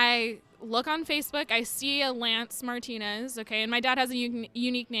 I look on Facebook, I see a Lance Martinez, okay, and my dad has a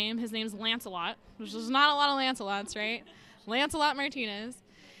unique name. His name's Lancelot, which is not a lot of Lancelots, right? Lancelot Martinez.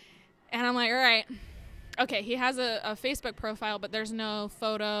 And I'm like, all right, okay, he has a Facebook profile, but there's no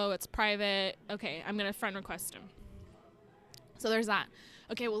photo, it's private. Okay, I'm going to friend request him. So there's that.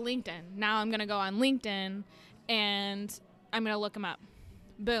 Okay, well, LinkedIn. Now I'm going to go on LinkedIn, and I'm going to look him up.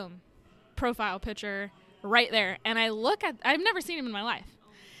 Boom. Profile picture right there. And I've never seen him in my life.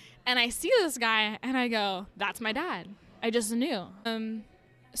 And I see this guy, and I go, that's my dad. I just knew.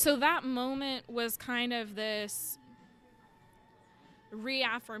 So that moment was kind of this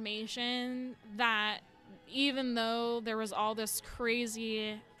reaffirmation that even though there was all this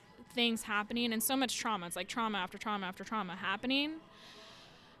crazy things happening and so much trauma, it's like trauma after trauma after trauma happening,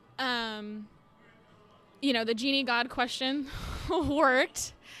 the genie God question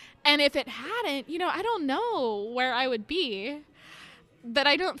worked. And if it hadn't, I don't know where I would be. But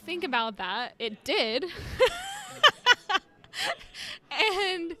I don't think about that. It did.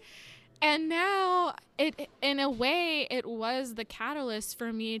 And now it, in a way, it was the catalyst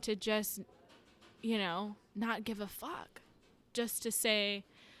for me to just, not give a fuck. Just to say,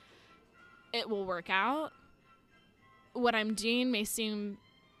 it will work out. What I'm doing may seem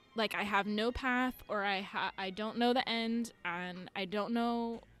like I have no path, or I don't know the end, and I don't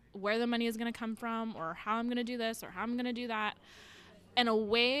know where the money is going to come from, or how I'm going to do this, or how I'm going to do that. In a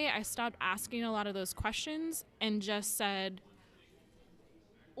way, I stopped asking a lot of those questions and just said,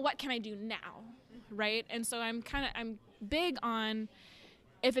 what can I do now, right? And so I'm big on,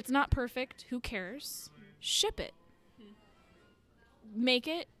 if it's not perfect, who cares? Ship it. Make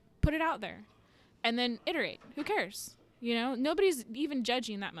it, put it out there, and then iterate. Who cares? You know, nobody's even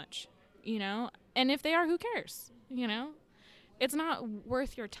judging that much, you know? And if they are, who cares? You know? It's not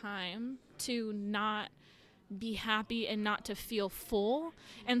worth your time to not be happy and not to feel full.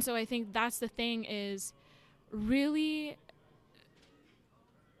 And so I think that's the thing, is really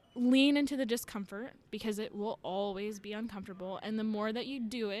lean into the discomfort, because it will always be uncomfortable. And the more that you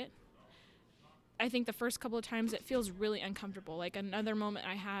do it, I think the first couple of times it feels really uncomfortable. Like, another moment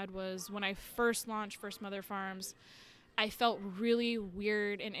I had was when I first launched First Mother Farms. I felt really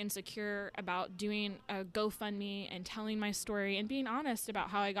weird and insecure about doing a GoFundMe and telling my story and being honest about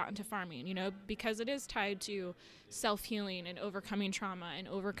how I got into farming, you know, because it is tied to self-healing and overcoming trauma and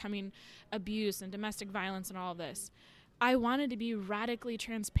overcoming abuse and domestic violence and all of this. I wanted to be radically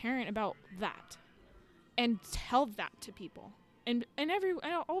transparent about that and tell that to people. And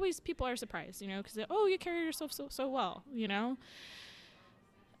always people are surprised, you know, because, oh, you carry yourself so well, you know.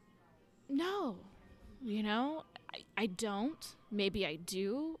 No, you know. I don't. Maybe I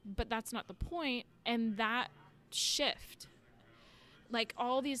do, but that's not the point. And that shift, like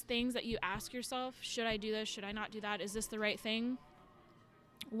all these things that you ask yourself, should I do this? Should I not do that? Is this the right thing?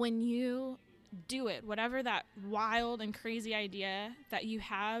 When you do it, whatever that wild and crazy idea that you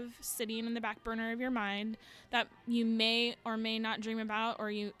have sitting in the back burner of your mind that you may or may not dream about,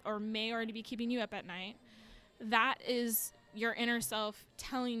 or may already be keeping you up at night, that is your inner self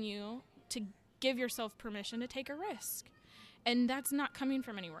telling you to give yourself permission to take a risk. And that's not coming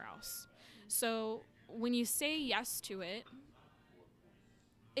from anywhere else. So when you say yes to it,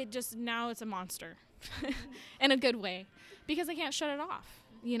 now it's a monster in a good way, because I can't shut it off,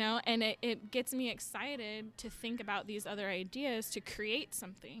 you know, and it gets me excited to think about these other ideas to create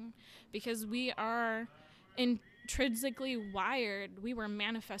something, because we are intrinsically wired, we were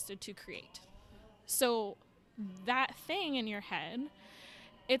manifested to create. So that thing in your head,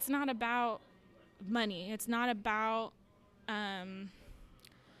 it's not about money. It's not about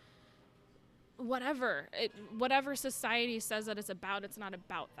whatever society says that it's about. It's not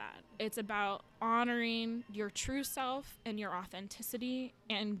about that. It's about honoring your true self and your authenticity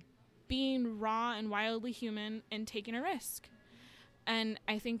and being raw and wildly human and taking a risk. And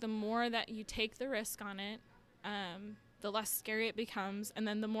I think the more that you take the risk on it, the less scary it becomes, and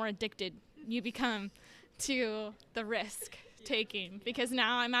then the more addicted you become to the risk taking, because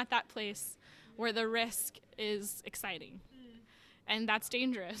now I'm at that place where the risk is exciting, and that's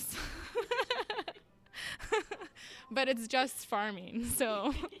dangerous. But it's just farming,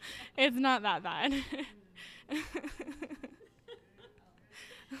 so it's not that bad. Oh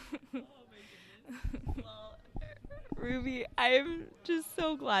my goodness. Well, Ruby, I'm just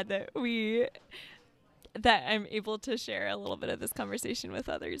so glad that I'm able to share a little bit of this conversation with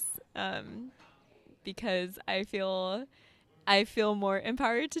others, because I feel more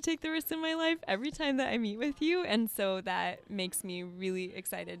empowered to take the risks in my life every time that I meet with you. And so that makes me really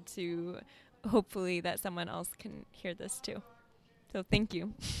excited to hopefully that someone else can hear this too. So thank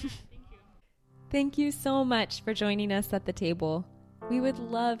you. Thank you. Thank you so much for joining us at the table. We would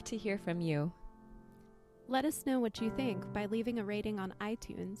love to hear from you. Let us know what you think by leaving a rating on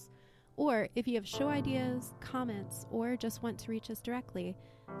iTunes. Or if you have show ideas, comments, or just want to reach us directly,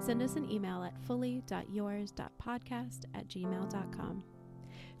 send us an email at fully.yours.podcast@gmail.com.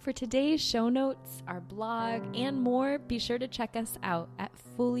 For today's show notes, our blog, and more, be sure to check us out at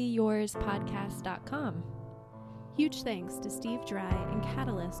fullyyourspodcast.com. Huge thanks to Steve Dry and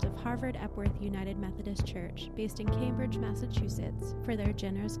Catalyst of Harvard Epworth United Methodist Church, based in Cambridge, Massachusetts, for their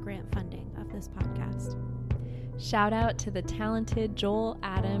generous grant funding of this podcast. Shout out to the talented Joel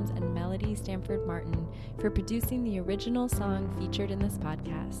Adams and Melody Stanford Martin for producing the original song featured in this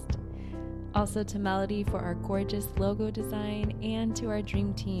podcast. Also to Melody for our gorgeous logo design, and to our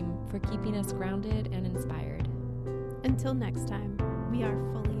dream team for keeping us grounded and inspired. Until next time, we are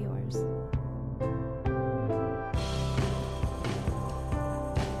fully